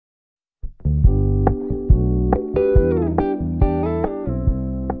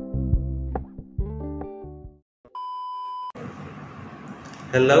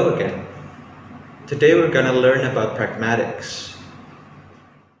Hello again. Today we're going to learn about pragmatics.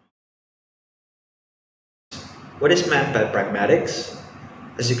 What is meant by pragmatics?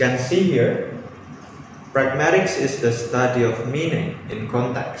 As you can see here, pragmatics is the study of meaning in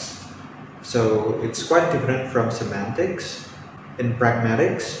context. So it's quite different from semantics. In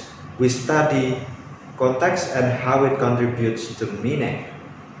pragmatics, we study context and how it contributes to meaning.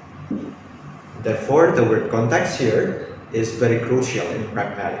 Therefore, the word context here is very crucial in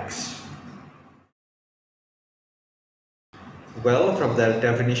pragmatics. Well, from the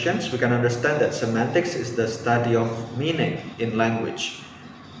definitions, we can understand that semantics is the study of meaning in language.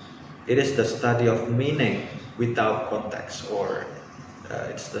 It is the study of meaning without context, or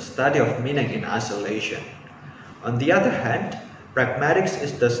it's the study of meaning in isolation. On the other hand, pragmatics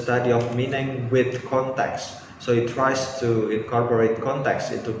is the study of meaning with context. So it tries to incorporate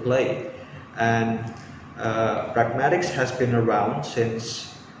context into play. And pragmatics has been around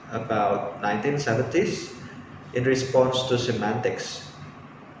since about 1970s. In response to semantics,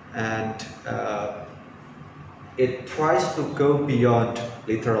 and it tries to go beyond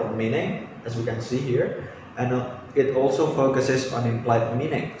literal meaning, as we can see here, and it also focuses on implied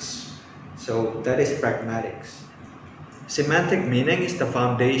meanings. So that is pragmatics. Semantic meaning is the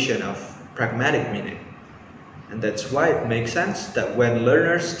foundation of pragmatic meaning, and that's why it makes sense that when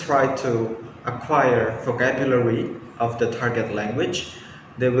learners try to acquire vocabulary of the target language,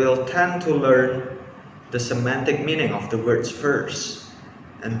 they will tend to learn the semantic meaning of the words first,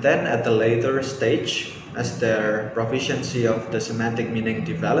 and then at the later stage, as their proficiency of the semantic meaning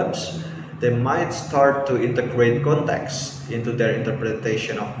develops, they might start to integrate context into their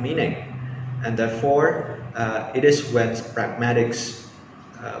interpretation of meaning, and therefore it is when pragmatics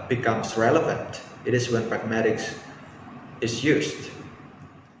becomes relevant. It is when pragmatics is used.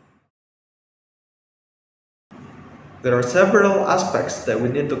 There are several aspects that we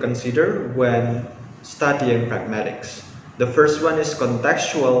need to consider when studying pragmatics. The first one is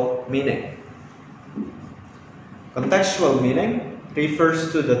contextual meaning. Contextual meaning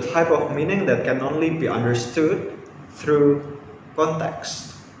refers to the type of meaning that can only be understood through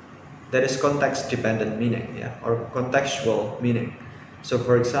context. That is context-dependent meaning, or contextual meaning. So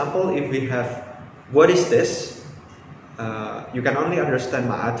for example, if we have, what is this? You can only understand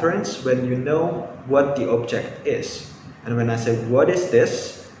my utterance when you know what the object is. And when I say, what is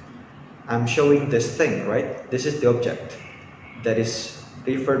this? I'm showing this thing, right? This is the object that is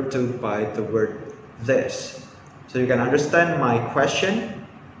referred to by the word this. So you can understand my question,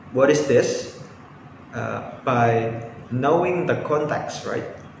 what is this? By knowing the context, right?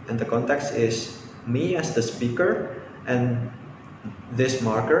 And the context is me as the speaker and this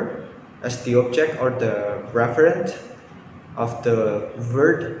marker as the object or the referent of the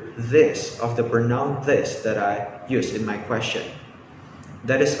word this, of the pronoun this that I use in my question.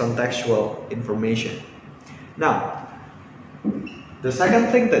 That is contextual information. Now, the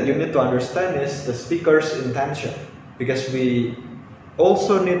second thing that you need to understand is the speaker's intention, because we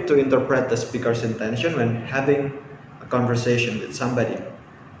also need to interpret the speaker's intention when having a conversation with somebody.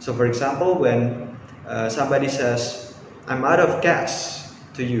 So for example, when somebody says, I'm out of gas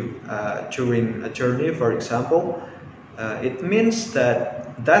to you during a journey, for example, it means that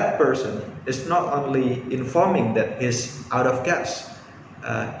that person is not only informing that he's out of gas,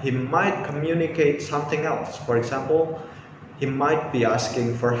 he might communicate something else. For example, he might be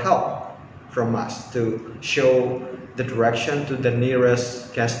asking for help from us to show the direction to the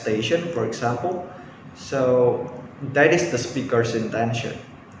nearest gas station, for example. So that is the speaker's intention.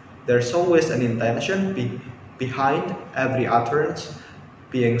 There's always an intention behind every utterance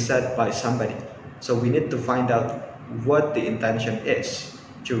being said by somebody. So we need to find out what the intention is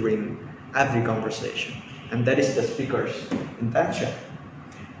during every conversation. And that is the speaker's intention.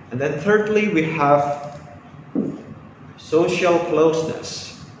 And then thirdly, we have social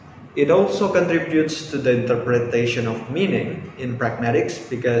closeness. It also contributes to the interpretation of meaning in pragmatics,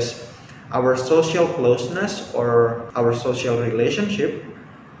 because our social closeness or our social relationship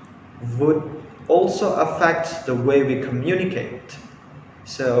would also affect the way we communicate.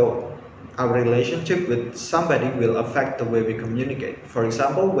 So our relationship with somebody will affect the way we communicate. For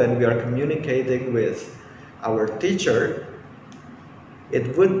example, when we are communicating with our teacher,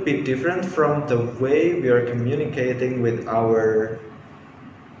 it would be different from the way we are communicating with our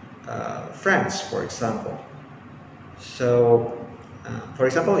friends, for example. So, for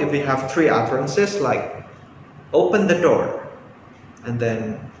example, if we have three utterances like, open the door, and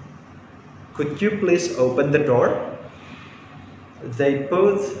then, could you please open the door? They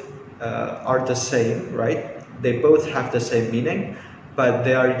both are the same, right? They both have the same meaning, but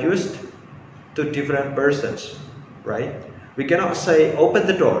they are used to different persons, right? We cannot say open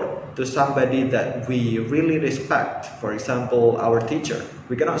the door to somebody that we really respect, for example, our teacher.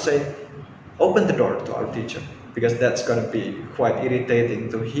 We cannot say open the door to our teacher, because that's going to be quite irritating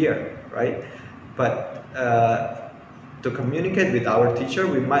to hear, right? But to communicate with our teacher,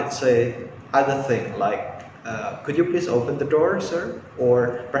 we might say other thing like, could you please open the door, sir?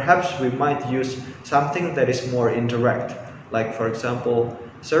 Or perhaps we might use something that is more indirect, like for example,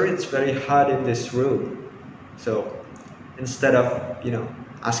 sir, it's very hot in this room. So instead of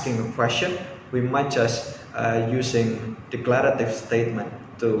asking a question, we might just using declarative statement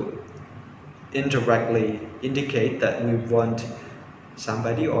to indirectly indicate that we want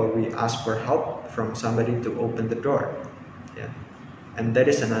somebody, or we ask for help from somebody to open the door. Yeah, and that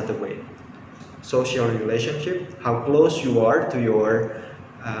is another way. Social relationship, how close you are to your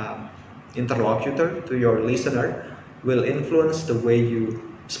interlocutor, to your listener, will influence the way you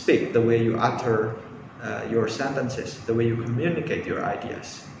speak, the way you utter your sentences, the way you communicate your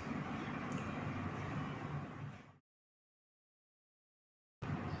ideas.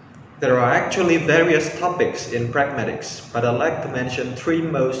 There are actually various topics in pragmatics, but I'd like to mention three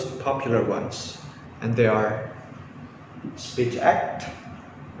most popular ones, and they are speech act,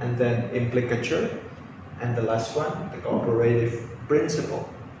 and then implicature, and the last one, the cooperative principle.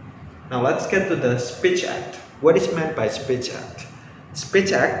 Now let's get to the speech act. What is meant by speech act?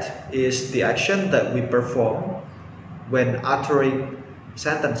 Speech act is the action that we perform when uttering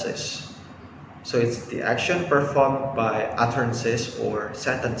sentences. So it's the action performed by utterances or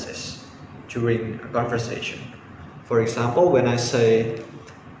sentences during a conversation. For example, when I say,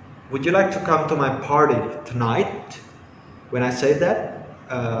 would you like to come to my party tonight? When I say that,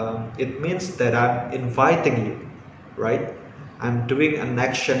 it means that I'm inviting you, right? I'm doing an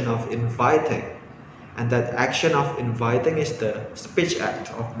action of inviting, and that action of inviting is the speech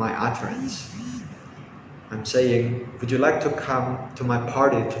act of my utterance. I'm saying, would you like to come to my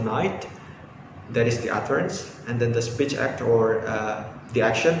party tonight? That is the utterance, and then the speech act or the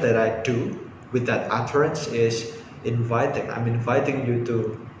action that I do with that utterance is inviting. I'm inviting you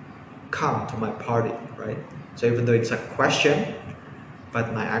to come to my party, right? So even though it's a question,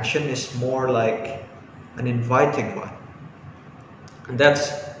 but my action is more like an inviting one, and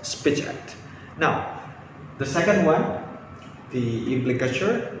that's speech act. Now, the second one, the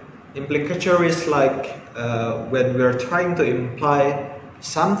implicature. Implicature is like when we're trying to imply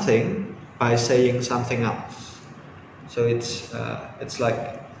something by saying something else. So it's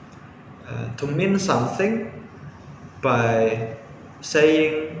like to mean something by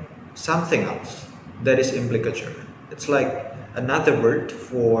saying something else. That is implicature. It's like another word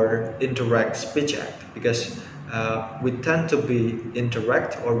for indirect speech act, because we tend to be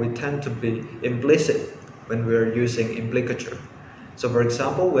indirect, or we tend to be implicit when we're using implicature. So for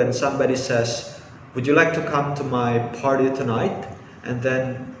example, when somebody says, would you like to come to my party tonight? And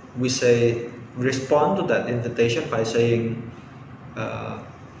then we respond to that invitation by saying,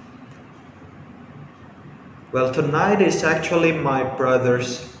 well, tonight is actually my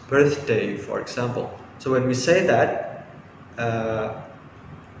brother's birthday, for example. So when we say that,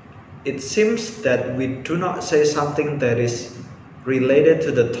 it seems that we do not say something that is related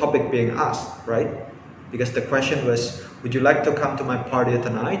to the topic being asked, right? Because the question was, would you like to come to my party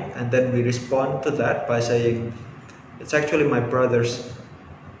tonight? And then we respond to that by saying, it's actually my brother's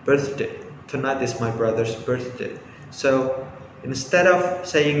birthday. Tonight is my brother's birthday. So instead of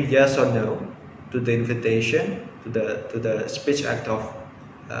saying yes or no to the invitation, to the speech act of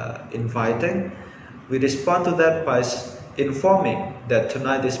inviting, we respond to that by informing that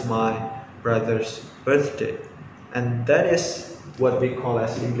tonight is my brother's birthday. And that is what we call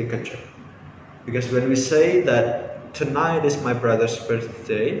as implicature. Because when we say that tonight is my brother's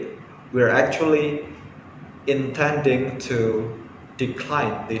birthday, we're actually intending to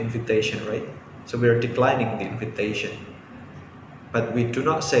decline the invitation, right? So we're declining the invitation. But we do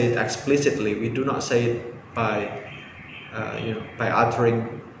not say it explicitly. We do not say it by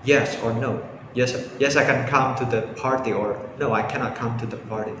uttering yes or no. Yes, I can come to the party, or no, I cannot come to the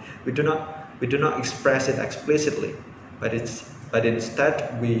party. We do not express it explicitly, but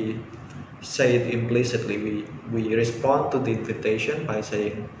instead we say it implicitly. We respond to the invitation by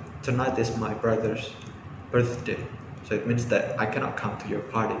saying, tonight is my brother's birthday. So it means that I cannot come to your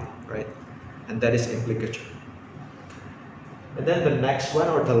party, right? And that is implicature. And then the next one,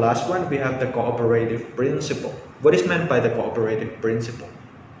 or the last one, we have the cooperative principle. What is meant by the cooperative principle?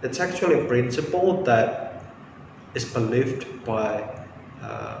 It's actually a principle that is believed by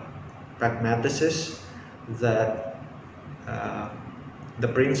pragmaticists that the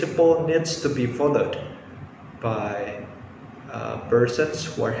principle needs to be followed by persons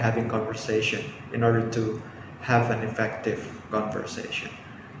who are having conversation in order to have an effective conversation.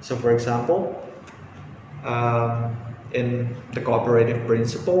 So for example, in the cooperative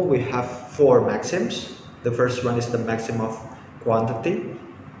principle, we have 4 maxims. The first one is the maxim of quantity.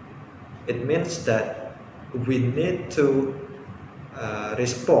 It means that we need to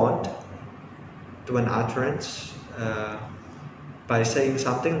respond to an utterance by saying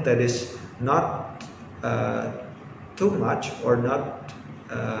something that is not too much or not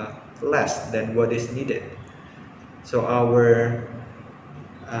less than what is needed. So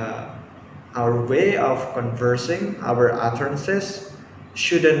our way of conversing, our utterances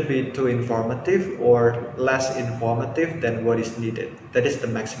shouldn't be too informative or less informative than what is needed. That is the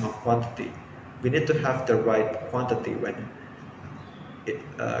maximum of quantity. We need to have the right quantity when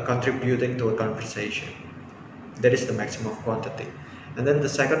contributing to a conversation. That is the maximum of quantity. And then the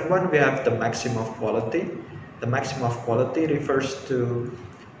second one, we have the maximum of quality. The maximum of quality refers to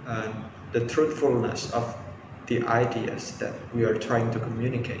the truthfulness of the ideas that we are trying to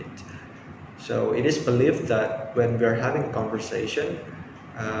communicate. So it is believed that when we are having a conversation,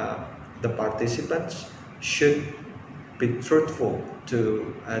 the participants should be truthful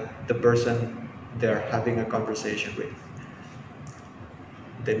to the person they are having a conversation with.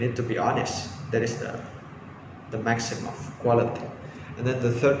 They need to be honest. That is the maximum of quality. And then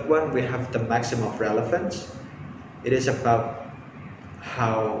the third one, we have the maximum of relevance. It is about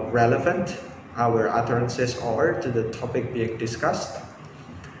how relevant our utterances are to the topic being discussed.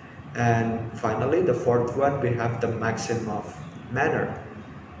 And finally, the fourth one, we have the maximum of manner.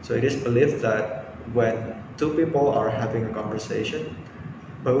 So it is believed that when 2 people are having a conversation,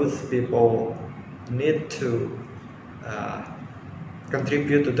 both people need to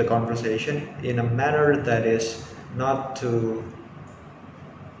contribute to the conversation in a manner that is not too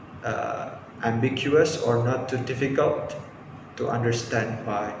ambiguous or not too difficult to understand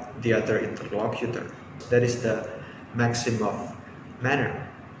by the other interlocutor. That is the maxim of manner.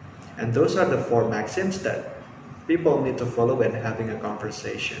 And those are the 4 maxims that people need to follow when having a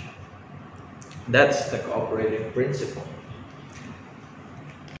conversation. That's the cooperative principle.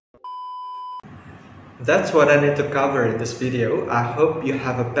 That's what I need to cover in this video. I hope you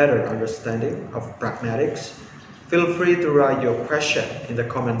have a better understanding of pragmatics. Feel free to write your question in the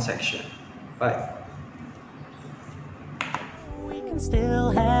comment section. Bye. We can still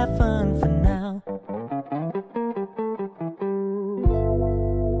have fun for now.